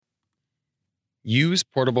Use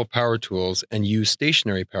portable power tools and use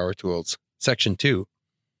stationary power tools. Section 2.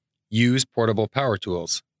 Use portable power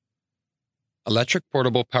tools. Electric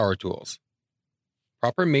portable power tools.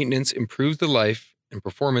 Proper maintenance improves the life and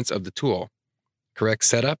performance of the tool. Correct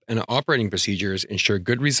setup and operating procedures ensure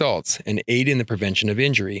good results and aid in the prevention of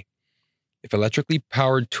injury. If electrically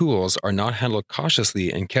powered tools are not handled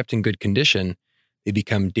cautiously and kept in good condition, they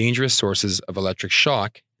become dangerous sources of electric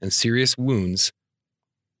shock and serious wounds.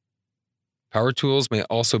 Power tools may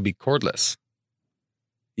also be cordless.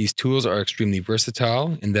 These tools are extremely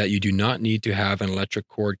versatile in that you do not need to have an electric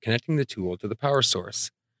cord connecting the tool to the power source.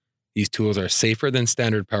 These tools are safer than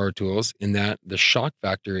standard power tools in that the shock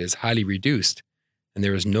factor is highly reduced, and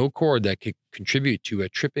there is no cord that could contribute to a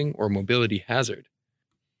tripping or mobility hazard.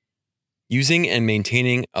 Using and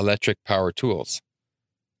maintaining electric power tools.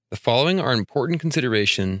 The following are important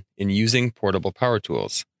considerations in using portable power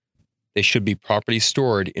tools. They should be properly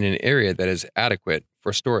stored in an area that is adequate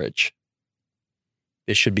for storage.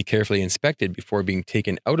 They should be carefully inspected before being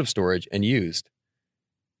taken out of storage and used.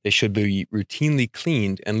 They should be routinely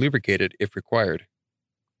cleaned and lubricated if required.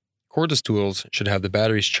 Cordless tools should have the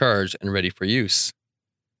batteries charged and ready for use.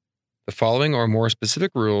 The following are more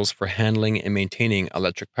specific rules for handling and maintaining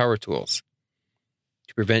electric power tools.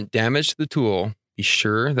 To prevent damage to the tool, be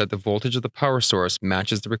sure that the voltage of the power source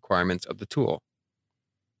matches the requirements of the tool.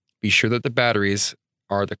 Be sure that the batteries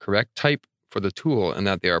are the correct type for the tool and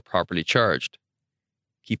that they are properly charged.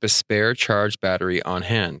 Keep a spare charged battery on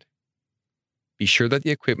hand. Be sure that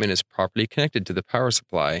the equipment is properly connected to the power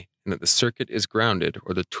supply and that the circuit is grounded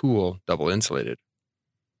or the tool double insulated.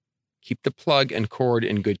 Keep the plug and cord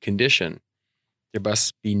in good condition. There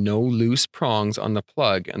must be no loose prongs on the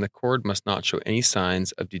plug and the cord must not show any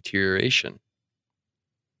signs of deterioration.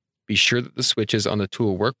 Be sure that the switches on the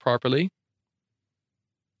tool work properly.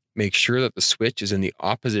 Make sure that the switch is in the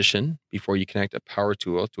off position before you connect a power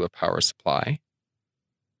tool to a power supply.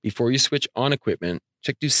 Before you switch on equipment,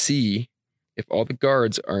 check to see if all the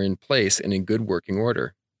guards are in place and in good working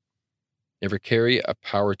order. Never carry a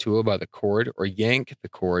power tool by the cord or yank the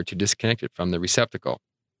cord to disconnect it from the receptacle.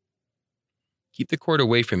 Keep the cord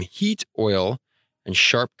away from heat, oil, and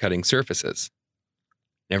sharp cutting surfaces.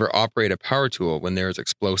 Never operate a power tool when there is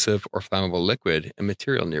explosive or flammable liquid and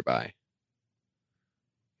material nearby.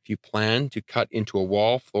 If you plan to cut into a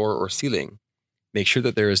wall, floor, or ceiling, make sure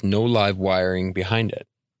that there is no live wiring behind it.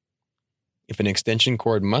 If an extension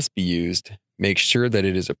cord must be used, make sure that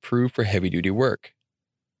it is approved for heavy-duty work.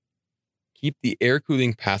 Keep the air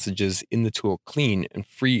cooling passages in the tool clean and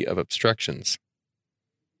free of obstructions.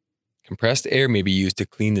 Compressed air may be used to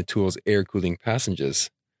clean the tool's air cooling passages,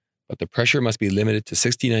 but the pressure must be limited to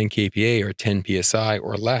 69 kPa or 10 psi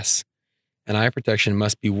or less, and eye protection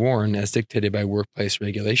must be worn as dictated by workplace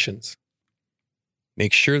regulations.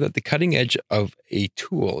 Make sure that the cutting edge of a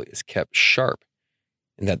tool is kept sharp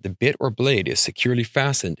and that the bit or blade is securely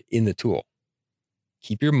fastened in the tool.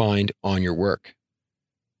 Keep your mind on your work.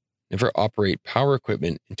 Never operate power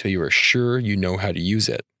equipment until you are sure you know how to use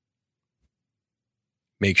it.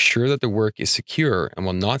 Make sure that the work is secure and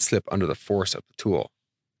will not slip under the force of the tool.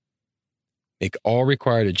 Make all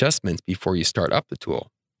required adjustments before you start up the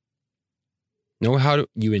tool. Know how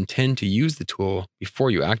you intend to use the tool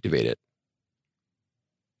before you activate it.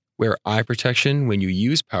 Wear eye protection when you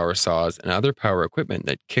use power saws and other power equipment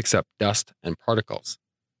that kicks up dust and particles.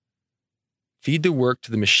 Feed the work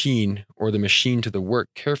to the machine or the machine to the work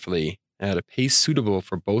carefully and at a pace suitable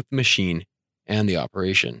for both the machine and the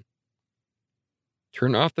operation.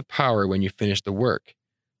 Turn off the power when you finish the work,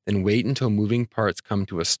 then wait until moving parts come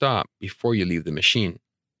to a stop before you leave the machine.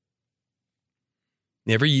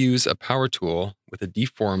 Never use a power tool with a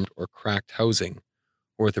deformed or cracked housing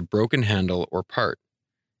or with a broken handle or part.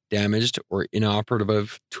 Damaged or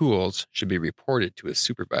inoperative tools should be reported to a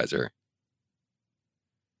supervisor.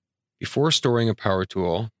 Before storing a power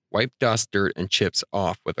tool, wipe dust, dirt, and chips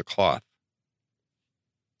off with a cloth.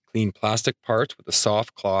 Clean plastic parts with a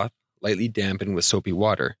soft cloth, lightly dampened with soapy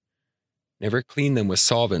water. Never clean them with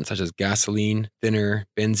solvents such as gasoline, thinner,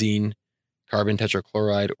 benzene, carbon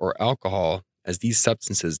tetrachloride, or alcohol, as these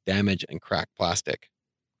substances damage and crack plastic.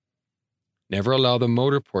 Never allow the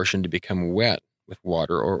motor portion to become wet with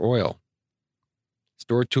water or oil.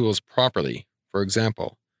 Store tools properly. For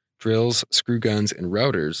example, drills, screw guns, and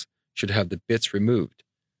routers should have the bits removed.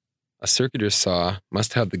 A circuiter saw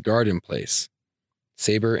must have the guard in place.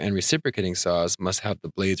 Saber and reciprocating saws must have the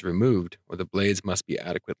blades removed, or the blades must be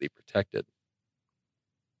adequately protected.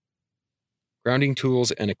 Grounding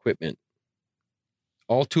tools and equipment.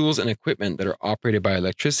 All tools and equipment that are operated by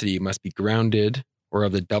electricity must be grounded or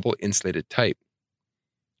of the double insulated type.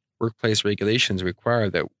 workplace regulations require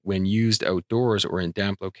that when used outdoors or in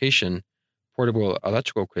damp location, portable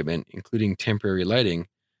electrical equipment, including temporary lighting,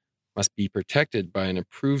 must be protected by an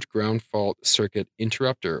approved ground fault circuit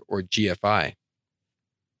interrupter or GFI.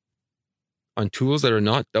 On tools that are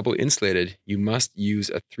not double insulated, you must use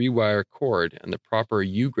a 3-wire cord and the proper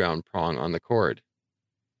U-ground prong on the cord.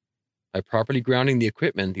 By properly grounding the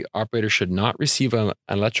equipment, the operator should not receive an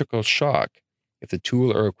electrical shock if the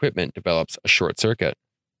tool or equipment develops a short circuit.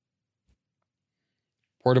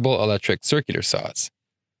 Portable electric circular saws.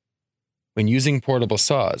 When using portable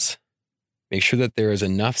saws, make sure that there is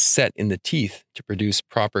enough set in the teeth to produce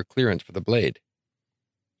proper clearance for the blade.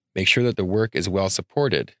 Make sure that the work is well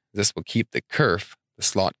supported. This will keep the kerf, the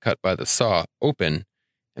slot cut by the saw, open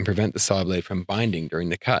and prevent the saw blade from binding during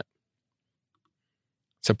the cut.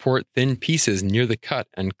 Support thin pieces near the cut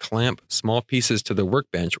and clamp small pieces to the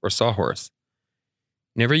workbench or sawhorse.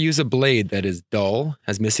 Never use a blade that is dull,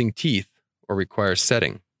 has missing teeth, or requires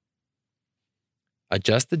setting.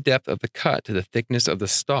 Adjust the depth of the cut to the thickness of the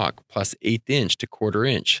stock plus 1/8 inch to 1/4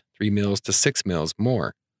 inch, 3 mils to 6 mils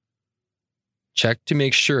more. Check to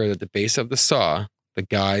make sure that the base of the saw, the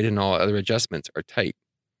guide, and all other adjustments are tight.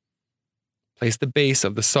 Place the base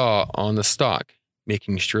of the saw on the stock,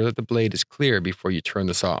 making sure that the blade is clear before you turn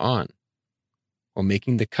the saw on. While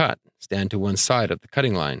making the cut, stand to one side of the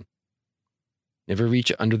cutting line. Never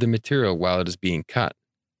reach under the material while it is being cut.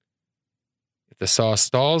 If the saw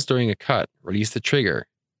stalls during a cut, release the trigger,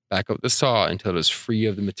 back up the saw until it is free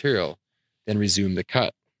of the material, then resume the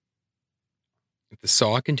cut. If the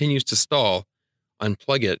saw continues to stall,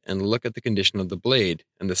 unplug it and look at the condition of the blade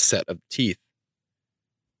and the set of the teeth.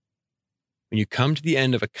 When you come to the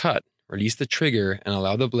end of a cut, release the trigger and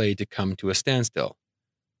allow the blade to come to a standstill.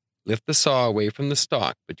 Lift the saw away from the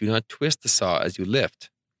stock, but do not twist the saw as you lift,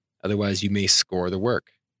 otherwise you may score the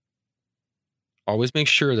work. Always make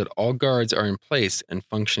sure that all guards are in place and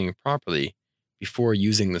functioning properly before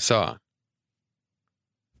using the saw.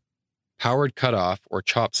 Powered cutoff or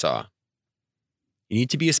chop saw. You need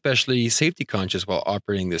to be especially safety conscious while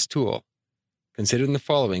operating this tool. Consider the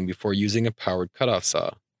following before using a powered cutoff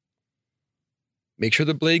saw. Make sure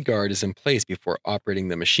the blade guard is in place before operating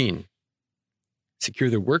the machine. Secure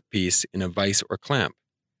the workpiece in a vise or clamp.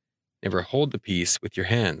 Never hold the piece with your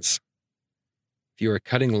hands. If you are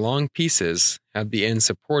cutting long pieces, have the end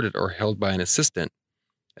supported or held by an assistant,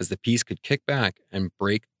 as the piece could kick back and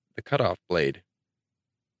break the cutoff blade.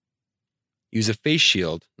 Use a face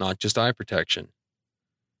shield, not just eye protection.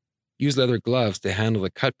 Use leather gloves to handle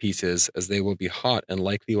the cut pieces, as they will be hot and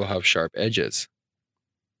likely will have sharp edges.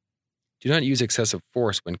 Do not use excessive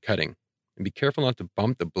force when cutting, and be careful not to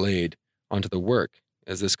bump the blade onto the work,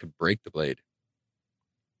 as this could break the blade.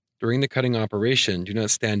 During the cutting operation, do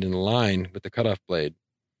not stand in line with the cutoff blade.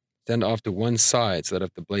 Stand off to one side so that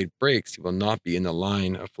if the blade breaks, you will not be in the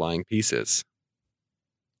line of flying pieces.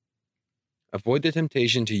 Avoid the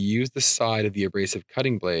temptation to use the side of the abrasive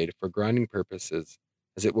cutting blade for grinding purposes,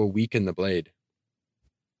 as it will weaken the blade.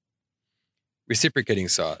 Reciprocating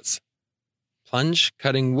saws. Plunge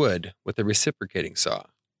cutting wood with a reciprocating saw.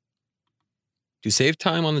 To save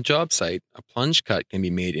time on the job site, a plunge cut can be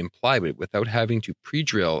made in plywood without having to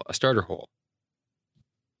pre-drill a starter hole.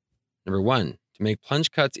 Number 1. To make plunge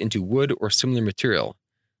cuts into wood or similar material,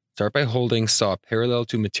 start by holding saw parallel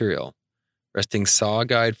to material, resting saw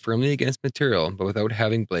guide firmly against material but without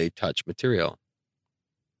having blade touch material.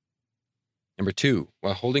 Number 2.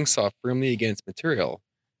 While holding saw firmly against material,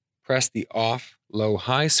 press the off, low,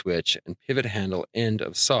 high switch and pivot handle end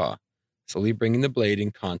of saw, slowly bringing the blade in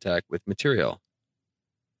contact with material.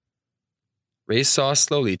 Raise saw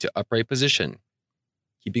slowly to upright position,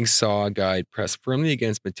 keeping saw guide pressed firmly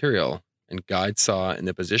against material, and guide saw in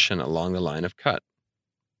the position along the line of cut.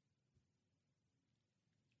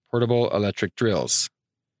 Portable electric drills.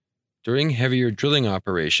 During heavier drilling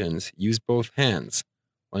operations, use both hands,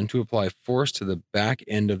 one to apply force to the back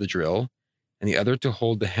end of the drill, and the other to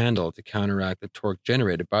hold the handle to counteract the torque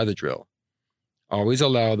generated by the drill. Always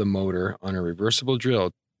allow the motor on a reversible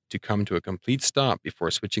drill to come to a complete stop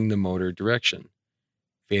before switching the motor direction.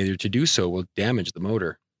 Failure to do so will damage the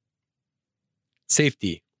motor.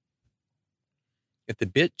 Safety. If the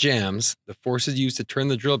bit jams, the forces used to turn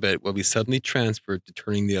the drill bit will be suddenly transferred to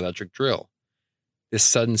turning the electric drill. This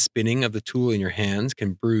sudden spinning of the tool in your hands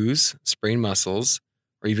can bruise, sprain muscles,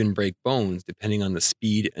 or even break bones depending on the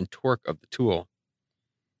speed and torque of the tool.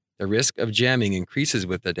 The risk of jamming increases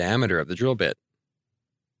with the diameter of the drill bit.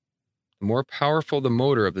 The more powerful the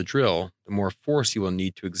motor of the drill, the more force you will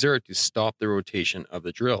need to exert to stop the rotation of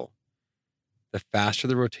the drill. The faster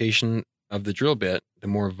the rotation of the drill bit, the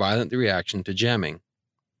more violent the reaction to jamming.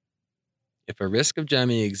 If a risk of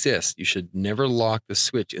jamming exists, you should never lock the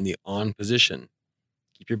switch in the on position.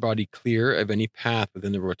 Keep your body clear of any path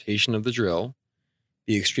within the rotation of the drill.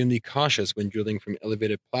 Be extremely cautious when drilling from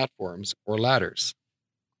elevated platforms or ladders.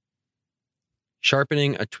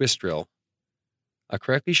 Sharpening a twist drill. A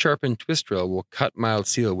correctly sharpened twist drill will cut mild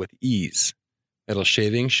steel with ease. Metal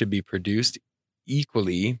shavings should be produced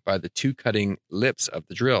equally by the two cutting lips of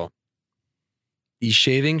the drill. These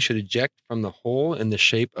shavings should eject from the hole in the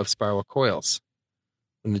shape of spiral coils.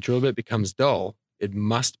 When the drill bit becomes dull, it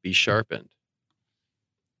must be sharpened.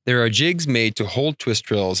 There are jigs made to hold twist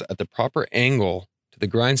drills at the proper angle to the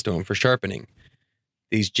grindstone for sharpening.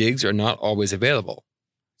 These jigs are not always available,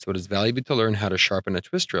 so it is valuable to learn how to sharpen a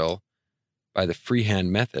twist drill by the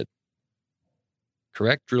freehand method.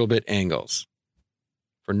 Correct drill bit angles.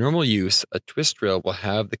 For normal use, a twist drill will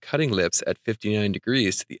have the cutting lips at 59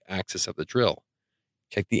 degrees to the axis of the drill.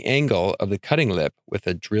 Check the angle of the cutting lip with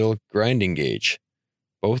a drill grinding gauge.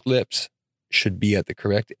 Both lips should be at the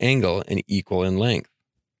correct angle and equal in length.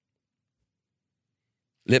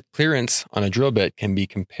 Lip clearance on a drill bit can be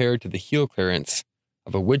compared to the heel clearance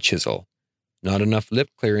of a wood chisel. Not enough lip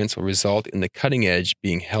clearance will result in the cutting edge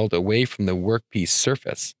being held away from the workpiece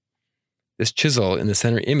surface. This chisel in the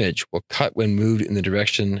center image will cut when moved in the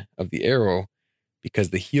direction of the arrow because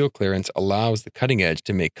the heel clearance allows the cutting edge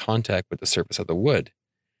to make contact with the surface of the wood.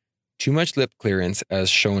 Too much lip clearance, as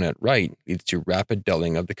shown at right, leads to rapid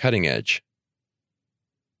dulling of the cutting edge.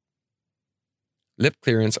 Lip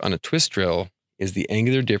clearance on a twist drill is the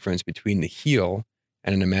angular difference between the heel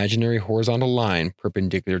and an imaginary horizontal line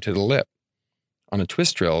perpendicular to the lip. On a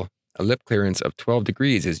twist drill, a lip clearance of 12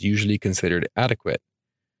 degrees is usually considered adequate.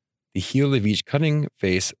 The heel of each cutting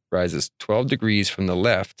face rises 12 degrees from the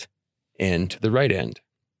left end to the right end.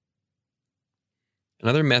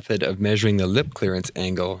 Another method of measuring the lip clearance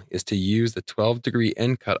angle is to use the 12-degree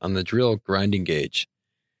end cut on the drill grinding gauge.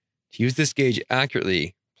 To use this gauge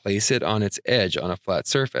accurately, place it on its edge on a flat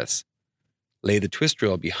surface. Lay the twist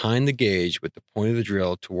drill behind the gauge with the point of the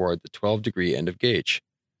drill toward the 12-degree end of gauge.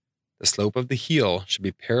 The slope of the heel should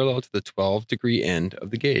be parallel to the 12-degree end of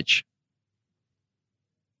the gauge.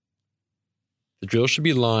 The drill should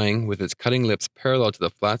be lying with its cutting lips parallel to the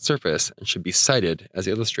flat surface and should be sighted as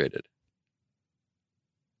illustrated.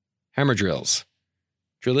 Hammer drills.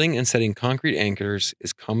 Drilling and setting concrete anchors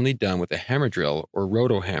is commonly done with a hammer drill or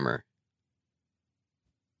roto hammer.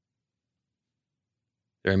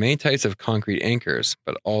 There are many types of concrete anchors,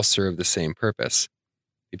 but all serve the same purpose.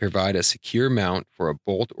 They provide a secure mount for a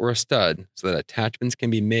bolt or a stud so that attachments can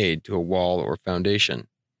be made to a wall or foundation.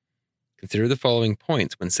 Consider the following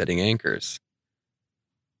points when setting anchors.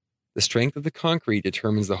 The strength of the concrete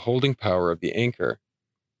determines the holding power of the anchor.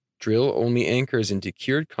 Drill only anchors into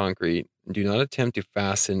cured concrete and do not attempt to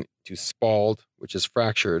fasten to spalled, which is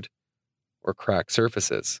fractured, or cracked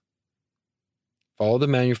surfaces. Follow the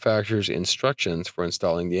manufacturer's instructions for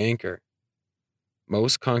installing the anchor.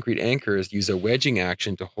 Most concrete anchors use a wedging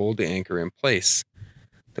action to hold the anchor in place.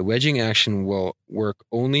 The wedging action will work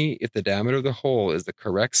only if the diameter of the hole is the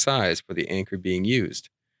correct size for the anchor being used.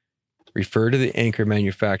 Refer to the anchor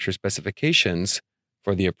manufacturer specifications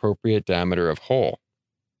for the appropriate diameter of hole.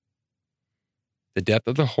 The depth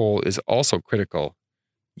of the hole is also critical.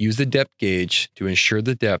 Use the depth gauge to ensure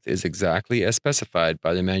the depth is exactly as specified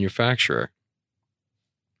by the manufacturer.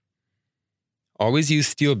 Always use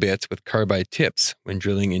steel bits with carbide tips when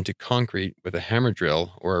drilling into concrete with a hammer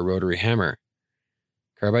drill or a rotary hammer.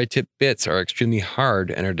 Carbide tip bits are extremely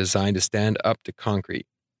hard and are designed to stand up to concrete.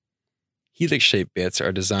 Helix-shaped bits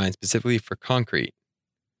are designed specifically for concrete.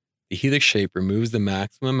 The helix shape removes the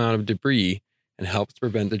maximum amount of debris and helps to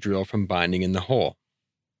prevent the drill from binding in the hole.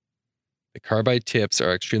 The carbide tips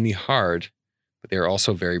are extremely hard, but they are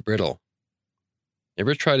also very brittle.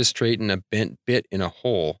 Never try to straighten a bent bit in a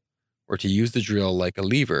hole or to use the drill like a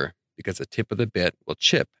lever because the tip of the bit will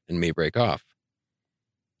chip and may break off.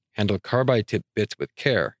 Handle carbide tip bits with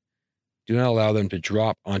care. Do not allow them to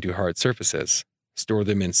drop onto hard surfaces. Store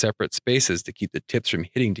them in separate spaces to keep the tips from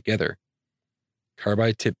hitting together.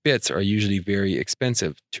 Carbide tip bits are usually very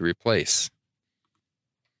expensive to replace.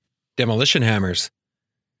 Demolition hammers.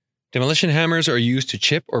 Demolition hammers are used to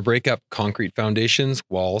chip or break up concrete foundations,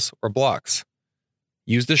 walls, or blocks.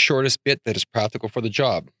 Use the shortest bit that is practical for the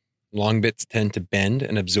job. Long bits tend to bend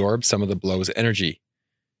and absorb some of the blow's energy.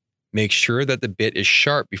 Make sure that the bit is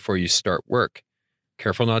sharp before you start work.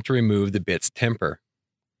 Careful not to remove the bit's temper.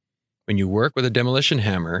 When you work with a demolition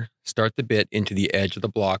hammer, start the bit into the edge of the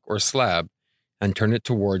block or slab and turn it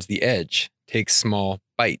towards the edge. Take small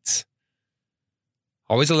bites.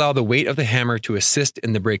 Always allow the weight of the hammer to assist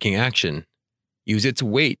in the braking action. Use its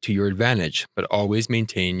weight to your advantage, but always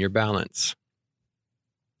maintain your balance.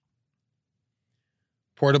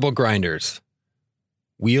 Portable grinders.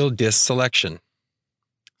 Wheel disc selection.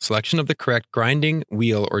 Selection of the correct grinding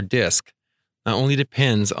wheel or disc not only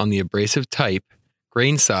depends on the abrasive type,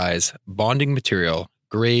 grain size, bonding material,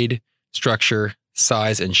 grade, structure,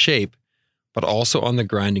 size, and shape, but also on the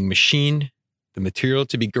grinding machine, the material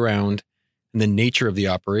to be ground, and the nature of the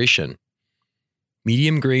operation.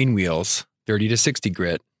 Medium grain wheels, 30 to 60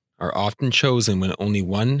 grit, are often chosen when only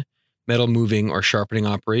one metal moving or sharpening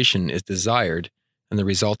operation is desired and the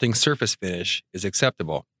resulting surface finish is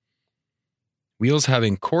acceptable. Wheels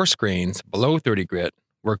having coarse grains below 30 grit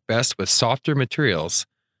work best with softer materials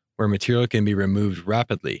where material can be removed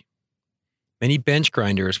rapidly. Many bench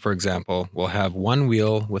grinders, for example, will have one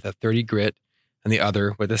wheel with a 30 grit and the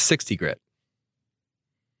other with a 60 grit.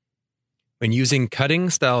 When using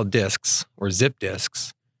cutting-style discs or zip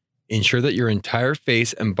discs, ensure that your entire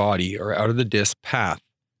face and body are out of the disc path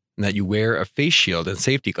and that you wear a face shield and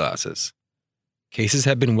safety glasses. Cases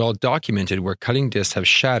have been well documented where cutting discs have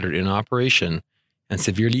shattered in operation and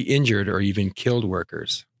severely injured or even killed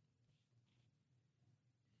workers.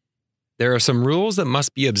 There are some rules that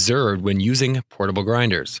must be observed when using portable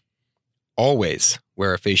grinders. Always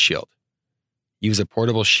wear a face shield. Use a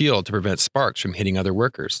portable shield to prevent sparks from hitting other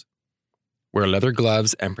workers. Wear leather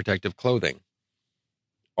gloves and protective clothing.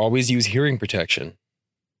 Always use hearing protection.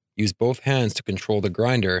 Use both hands to control the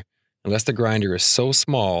grinder unless the grinder is so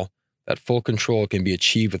small that full control can be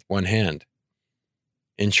achieved with one hand.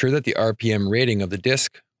 Ensure that the RPM rating of the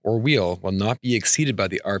disc or wheel will not be exceeded by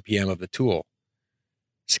the RPM of the tool.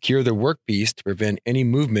 Secure the workpiece to prevent any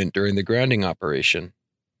movement during the grinding operation.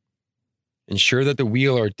 Ensure that the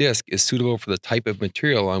wheel or disc is suitable for the type of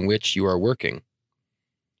material on which you are working.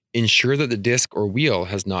 Ensure that the disc or wheel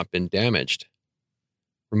has not been damaged.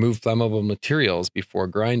 Remove flammable materials before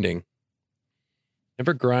grinding.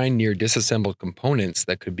 Never grind near disassembled components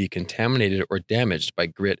that could be contaminated or damaged by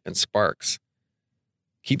grit and sparks.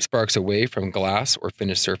 Keep sparks away from glass or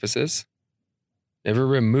finished surfaces. Never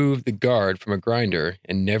remove the guard from a grinder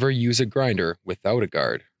and never use a grinder without a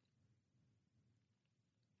guard.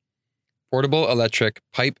 Portable electric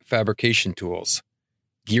pipe fabrication tools.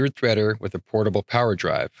 Geared threader with a portable power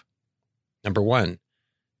drive. Number 1.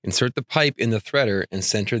 Insert the pipe in the threader and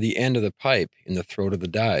center the end of the pipe in the throat of the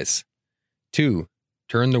dies. 2.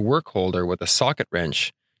 Turn the work holder with a socket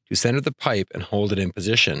wrench to center the pipe and hold it in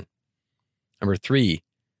position. Number 3.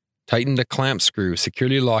 Tighten the clamp screw,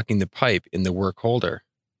 securely locking the pipe in the work holder.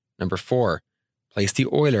 Number 4. Place the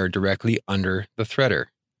oiler directly under the threader.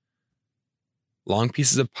 Long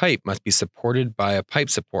pieces of pipe must be supported by a pipe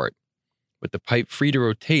support, with the pipe free to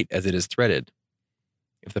rotate as it is threaded.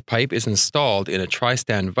 If the pipe is installed in a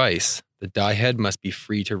tri-stand vise, the die head must be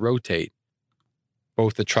free to rotate.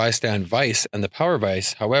 Both the tri-stand vise and the power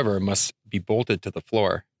vise, however, must be bolted to the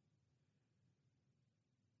floor.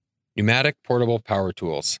 Pneumatic portable power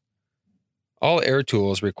tools. All air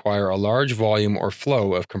tools require a large volume or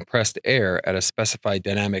flow of compressed air at a specified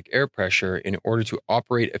dynamic air pressure in order to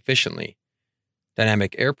operate efficiently.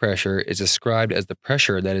 Dynamic air pressure is described as the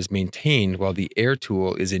pressure that is maintained while the air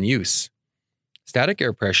tool is in use. Static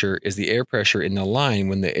air pressure is the air pressure in the line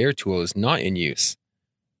when the air tool is not in use.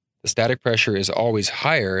 The static pressure is always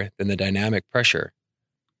higher than the dynamic pressure.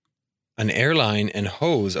 An airline and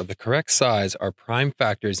hose of the correct size are prime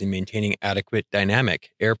factors in maintaining adequate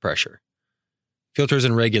dynamic air pressure. Filters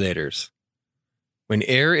and regulators. When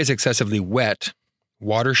air is excessively wet,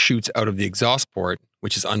 water shoots out of the exhaust port,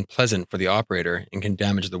 which is unpleasant for the operator and can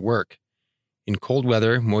damage the work. In cold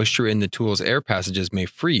weather, moisture in the tool's air passages may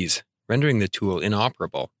freeze, rendering the tool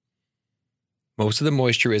inoperable. Most of the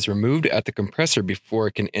moisture is removed at the compressor before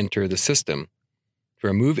it can enter the system. To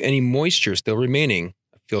remove any moisture still remaining,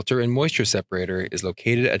 a filter and moisture separator is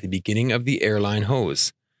located at the beginning of the airline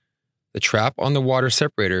hose. The trap on the water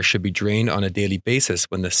separator should be drained on a daily basis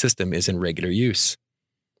when the system is in regular use.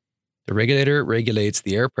 The regulator regulates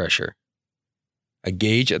the air pressure. A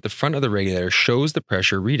gauge at the front of the regulator shows the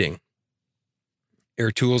pressure reading. Air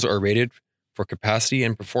tools are rated for capacity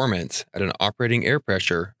and performance at an operating air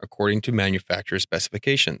pressure according to manufacturer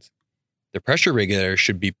specifications. The pressure regulator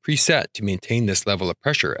should be preset to maintain this level of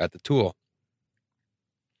pressure at the tool.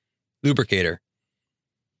 Lubricator.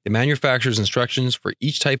 The manufacturer's instructions for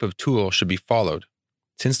each type of tool should be followed,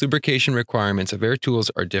 since lubrication requirements of air tools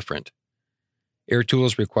are different. Air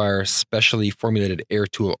tools require specially formulated air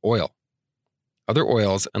tool oil. Other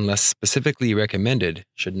oils, unless specifically recommended,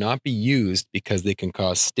 should not be used because they can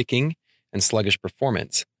cause sticking and sluggish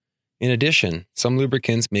performance. In addition, some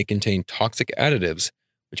lubricants may contain toxic additives,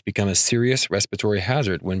 which become a serious respiratory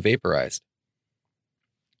hazard when vaporized.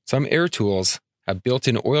 Some air tools have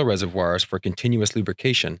built-in oil reservoirs for continuous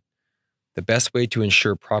lubrication. The best way to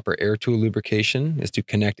ensure proper air tool lubrication is to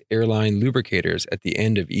connect airline lubricators at the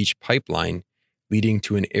end of each pipeline leading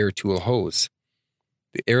to an air tool hose.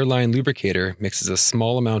 The airline lubricator mixes a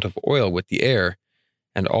small amount of oil with the air,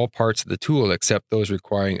 and all parts of the tool except those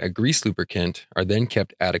requiring a grease lubricant are then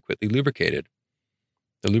kept adequately lubricated.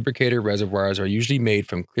 The lubricator reservoirs are usually made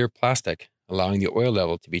from clear plastic, allowing the oil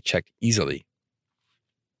level to be checked easily.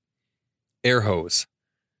 Air hose.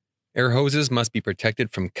 Air hoses must be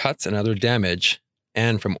protected from cuts and other damage,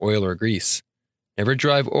 and from oil or grease. Never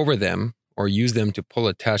drive over them or use them to pull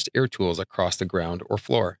attached air tools across the ground or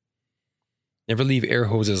floor. Never leave air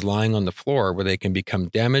hoses lying on the floor where they can become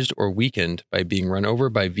damaged or weakened by being run over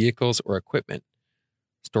by vehicles or equipment.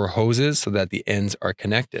 Store hoses so that the ends are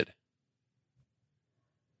connected.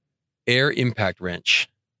 Air impact wrench.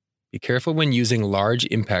 Be careful when using large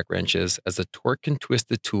impact wrenches, as the torque can twist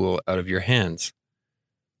the tool out of your hands.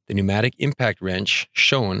 The pneumatic impact wrench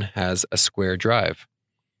shown has a square drive.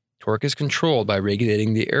 Torque is controlled by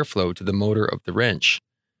regulating the airflow to the motor of the wrench.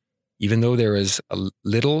 Even though there is a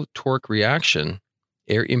little torque reaction,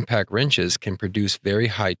 air impact wrenches can produce very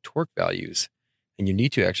high torque values, and you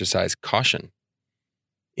need to exercise caution.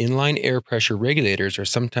 Inline air pressure regulators are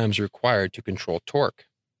sometimes required to control torque.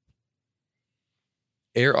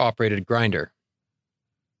 Air-operated grinder.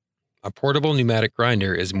 A portable pneumatic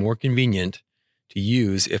grinder is more convenient to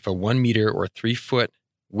use if a 1 meter or 3 foot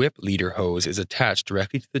whip leader hose is attached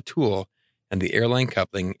directly to the tool and the airline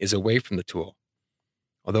coupling is away from the tool.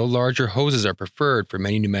 Although larger hoses are preferred for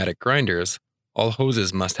many pneumatic grinders, all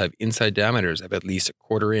hoses must have inside diameters of at least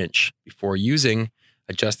 1/4 inch. Before using,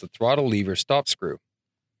 adjust the throttle lever stop screw.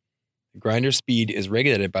 The grinder speed is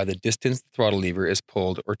regulated by the distance the throttle lever is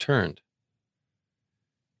pulled or turned.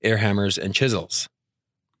 Air hammers and chisels.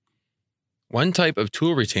 One type of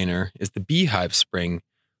tool retainer is the beehive spring,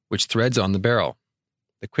 which threads on the barrel.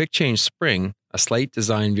 The quick change spring, a slight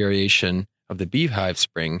design variation of the beehive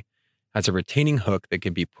spring, has a retaining hook that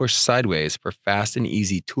can be pushed sideways for fast and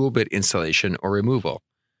easy tool bit installation or removal.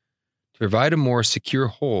 To provide a more secure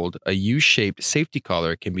hold, a U-shaped safety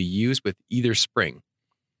collar can be used with either spring.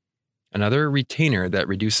 Another retainer that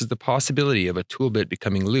reduces the possibility of a tool bit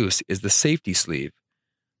becoming loose is the safety sleeve.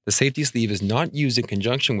 The safety sleeve is not used in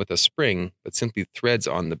conjunction with a spring, but simply threads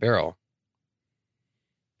on the barrel.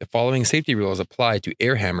 The following safety rules apply to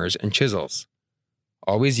air hammers and chisels.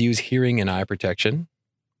 Always use hearing and eye protection.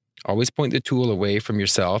 Always point the tool away from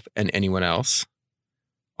yourself and anyone else.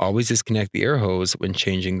 Always disconnect the air hose when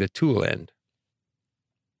changing the tool end.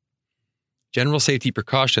 General safety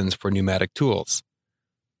precautions for pneumatic tools.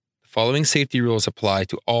 The following safety rules apply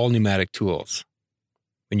to all pneumatic tools.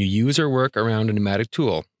 When you use or work around a pneumatic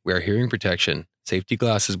tool, wear hearing protection, safety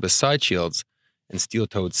glasses with side shields, and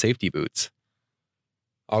steel-toed safety boots.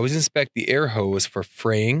 Always inspect the air hose for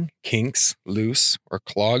fraying, kinks, loose, or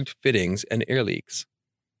clogged fittings and air leaks.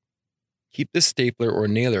 Keep the stapler or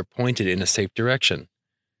nailer pointed in a safe direction.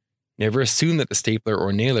 Never assume that the stapler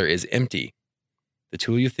or nailer is empty. The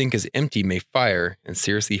tool you think is empty may fire and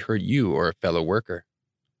seriously hurt you or a fellow worker.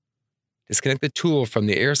 Disconnect the tool from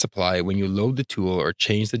the air supply when you load the tool or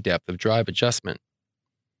change the depth of drive adjustment.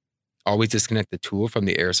 Always disconnect the tool from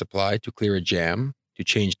the air supply to clear a jam, to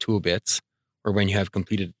change tool bits, or when you have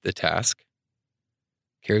completed the task.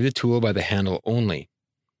 Carry the tool by the handle only.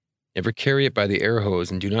 Never carry it by the air hose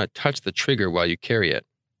and do not touch the trigger while you carry it.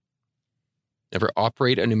 Never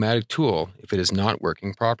operate a pneumatic tool if it is not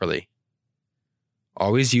working properly.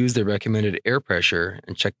 Always use the recommended air pressure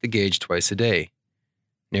and check the gauge twice a day.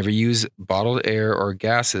 Never use bottled air or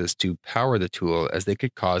gases to power the tool, as they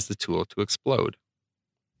could cause the tool to explode.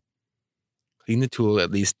 Clean the tool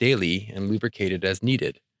at least daily and lubricate it as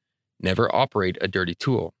needed. Never operate a dirty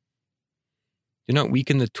tool. Do not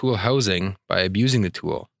weaken the tool housing by abusing the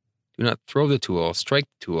tool. Do not throw the tool, strike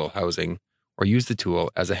the tool housing, or use the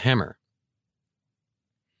tool as a hammer.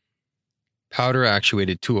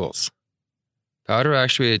 Powder-actuated tools.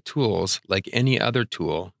 Powder-actuated tools, like any other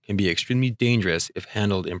tool, can be extremely dangerous if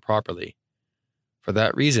handled improperly. For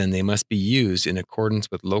that reason, they must be used in accordance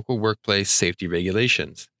with local workplace safety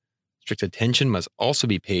regulations. Strict attention must also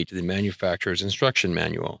be paid to the manufacturer's instruction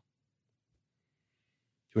manual.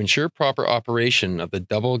 To ensure proper operation of the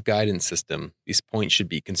double guidance system, these points should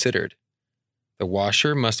be considered. The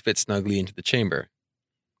washer must fit snugly into the chamber.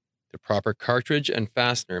 The proper cartridge and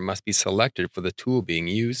fastener must be selected for the tool being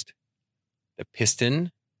used. The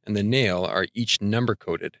piston and the nail are each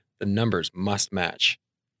number-coded. The numbers must match.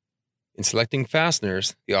 In selecting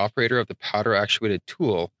fasteners, the operator of the powder-actuated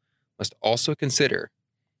tool must also consider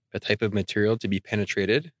the type of material to be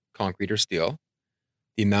penetrated, concrete or steel,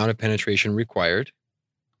 the amount of penetration required.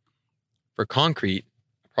 For concrete,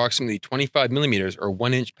 approximately 25 millimeters or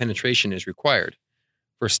 1 inch penetration is required.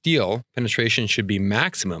 For steel, penetration should be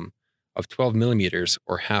maximum of 12 millimeters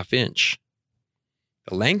or ½ inch.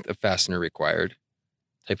 The length of fastener required,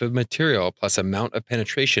 type of material plus amount of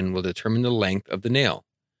penetration will determine the length of the nail.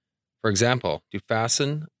 For example, to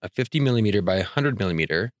fasten a 50 millimeter by 100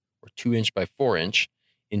 millimeter or 2 inch by 4 inch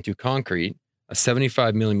into concrete, a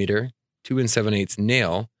 75 millimeter 2 7/8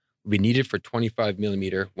 nail will be needed for 25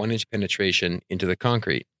 millimeter 1 inch penetration into the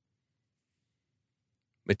concrete.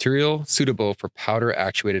 Material suitable for powder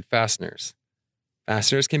actuated fasteners.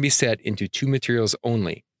 Fasteners can be set into two materials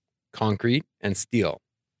only, concrete and steel.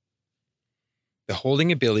 The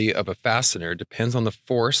holding ability of a fastener depends on the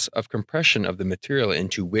force of compression of the material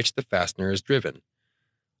into which the fastener is driven.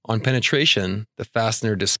 On penetration, the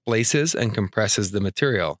fastener displaces and compresses the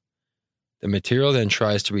material. The material then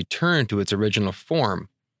tries to return to its original form,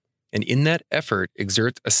 and in that effort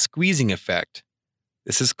exerts a squeezing effect.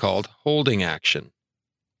 This is called holding action.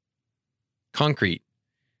 Concrete.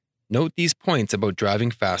 Note these points about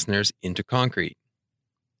driving fasteners into concrete.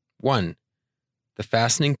 1. The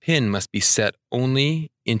fastening pin must be set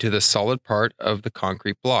only into the solid part of the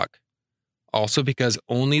concrete block. Also, because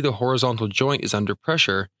only the horizontal joint is under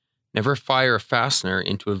pressure, never fire a fastener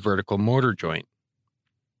into a vertical mortar joint.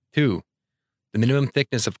 2. The minimum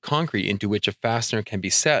thickness of concrete into which a fastener can be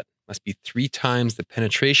set must be 3 times the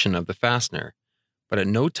penetration of the fastener, but at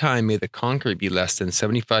no time may the concrete be less than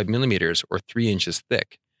 75 millimeters or 3 inches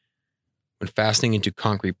thick. When fastening into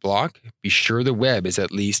concrete block, be sure the web is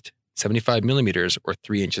at least 75 millimeters or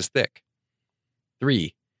 3 inches thick.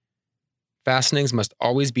 3. Fastenings must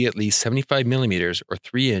always be at least 75 millimeters or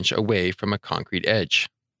 3 inch away from a concrete edge.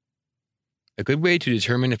 A good way to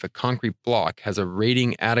determine if a concrete block has a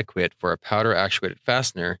rating adequate for a powder actuated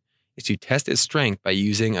fastener is to test its strength by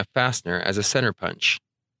using a fastener as a center punch.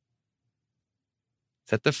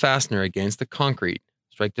 Set the fastener against the concrete,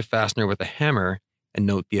 strike the fastener with a hammer, and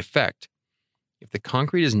note the effect. If the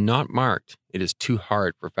concrete is not marked, it is too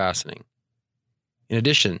hard for fastening. In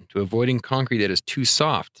addition to avoiding concrete that is too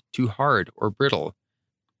soft, too hard, or brittle,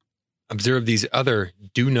 observe these other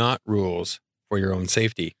do not rules for your own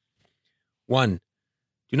safety. 1.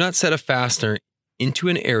 Do not set a fastener into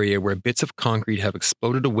an area where bits of concrete have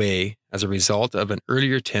exploded away as a result of an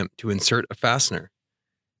earlier attempt to insert a fastener.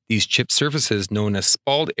 These chipped surfaces, known as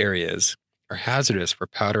spalled areas, are hazardous for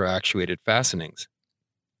powder actuated fastenings.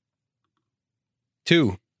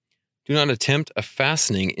 2. Do not attempt a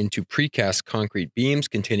fastening into precast concrete beams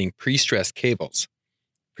containing pre-stressed cables.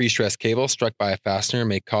 Pre-stressed cables struck by a fastener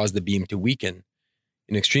may cause the beam to weaken.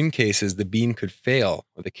 In extreme cases, the beam could fail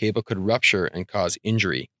or the cable could rupture and cause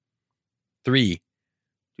injury. 3.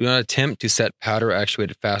 Do not attempt to set powder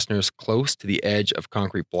actuated fasteners close to the edge of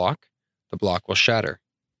concrete block. The block will shatter.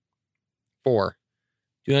 4.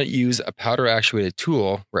 Do not use a powder actuated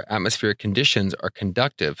tool where atmospheric conditions are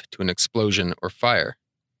conductive to an explosion or fire.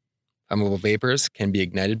 Flammable vapors can be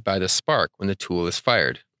ignited by the spark when the tool is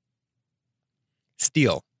fired.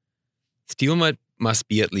 Steel. Steel must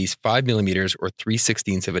be at least 5 millimeters or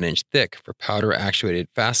 3/16 of an inch thick for powder actuated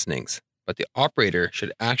fastenings, but the operator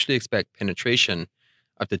should actually expect penetration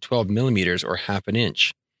up to 12 millimeters or ½ an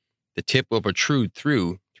inch. The tip will protrude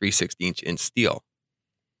through 3/16 inch steel.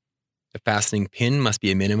 The fastening pin must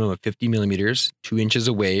be a minimum of 50 millimeters, 2 inches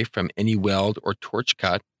away from any weld or torch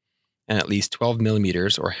cut, and at least 12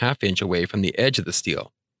 millimeters or ½ inch away from the edge of the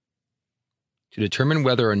steel. To determine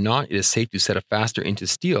whether or not it is safe to set a fastener into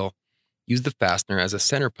steel, use the fastener as a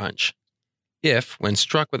center punch. If, when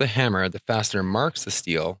struck with a hammer, the fastener marks the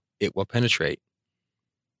steel, it will penetrate.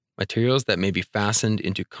 Materials that may be fastened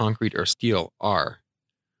into concrete or steel are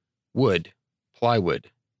wood,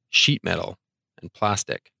 plywood, sheet metal, and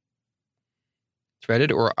plastic.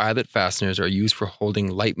 Threaded or eyelet fasteners are used for holding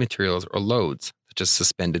light materials or loads, such as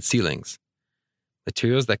suspended ceilings.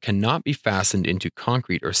 Materials that cannot be fastened into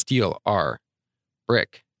concrete or steel are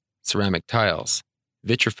brick, ceramic tiles,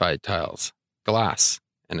 vitrified tiles, glass,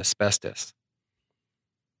 and asbestos.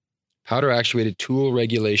 Powder actuated tool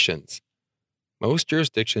regulations. Most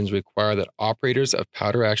jurisdictions require that operators of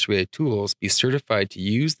powder actuated tools be certified to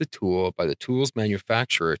use the tool by the tool's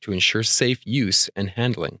manufacturer to ensure safe use and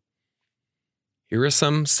handling. Here are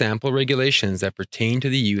some sample regulations that pertain to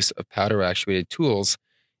the use of powder actuated tools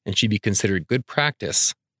and should be considered good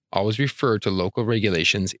practice. Always refer to local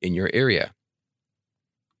regulations in your area.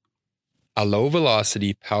 A low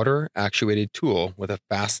velocity powder actuated tool with a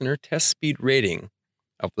fastener test speed rating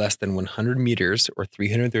of less than 100 meters or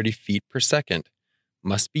 330 feet per second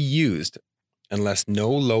must be used unless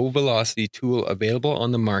no low velocity tool available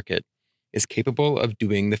on the market is capable of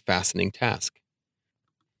doing the fastening task.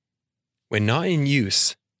 When not in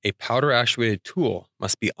use, A powder-actuated tool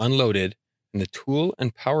must be unloaded, and the tool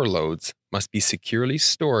and power loads must be securely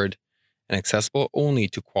stored and accessible only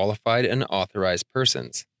to qualified and authorized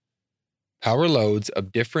persons. Power loads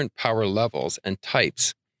of different power levels and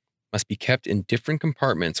types must be kept in different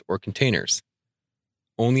compartments or containers.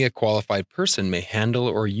 Only a qualified person may handle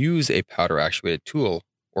or use a powder-actuated tool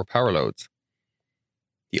or power loads.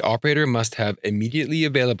 The operator must have immediately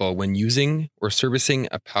available when using or servicing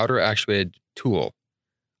a powder-actuated tool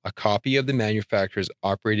a copy of the manufacturer's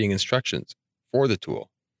operating instructions for the tool,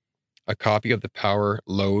 a copy of the power,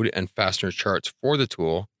 load, and fastener charts for the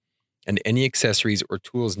tool, and any accessories or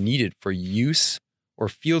tools needed for use or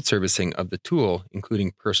field servicing of the tool,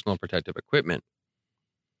 including personal protective equipment.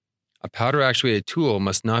 A powder-actuated tool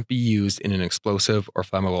must not be used in an explosive or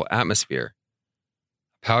flammable atmosphere.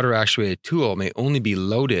 A powder-actuated tool may only be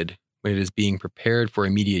loaded when it is being prepared for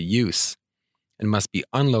immediate use and must be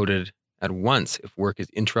unloaded at once if work is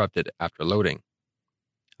interrupted after loading.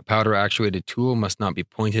 A powder-actuated tool must not be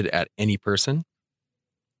pointed at any person.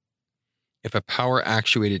 If a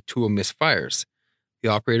power-actuated tool misfires, the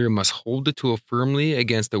operator must hold the tool firmly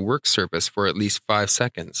against the work surface for at least 5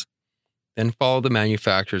 seconds, then follow the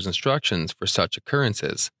manufacturer's instructions for such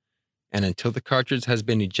occurrences, and until the cartridge has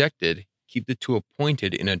been ejected, keep the tool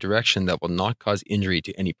pointed in a direction that will not cause injury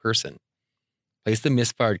to any person. Place the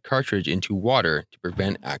misfired cartridge into water to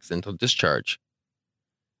prevent accidental discharge.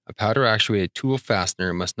 A powder-actuated tool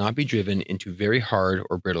fastener must not be driven into very hard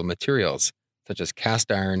or brittle materials, such as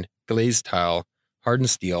cast iron, glazed tile, hardened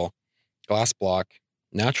steel, glass block,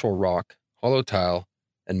 natural rock, hollow tile,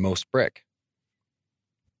 and most brick.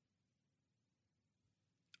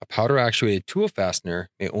 A powder-actuated tool fastener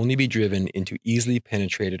may only be driven into easily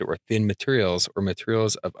penetrated or thin materials or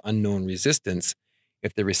materials of unknown resistance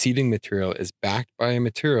if the receiving material is backed by a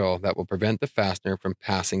material that will prevent the fastener from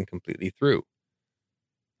passing completely through.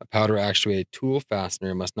 A powder-actuated tool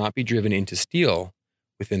fastener must not be driven into steel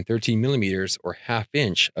within 13 millimeters or ½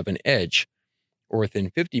 inch of an edge, or within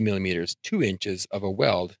 50 millimeters, 2 inches of a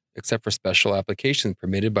weld, except for special applications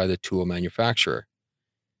permitted by the tool manufacturer.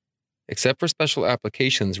 Except for special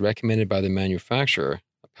applications recommended by the manufacturer,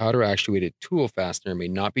 a powder-actuated tool fastener may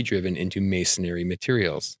not be driven into masonry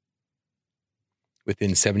materials.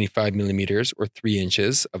 Within 75 millimeters or 3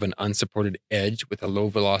 inches of an unsupported edge with a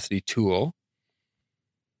low-velocity tool,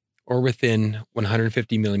 or within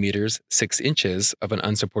 150 millimeters, 6 inches of an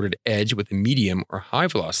unsupported edge with a medium or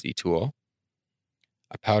high-velocity tool,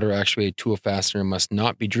 a powder-actuated tool fastener must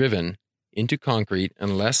not be driven into concrete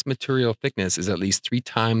unless material thickness is at least 3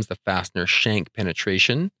 times the fastener shank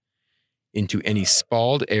penetration into any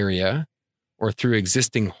spalled area or through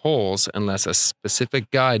existing holes unless a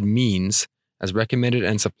specific guide means, as recommended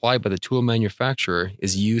and supplied by the tool manufacturer,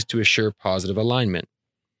 is used to assure positive alignment.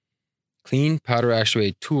 Clean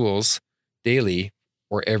powder-actuated tools daily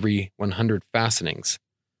or every 100 fastenings.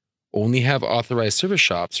 Only have authorized service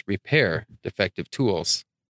shops repair defective tools.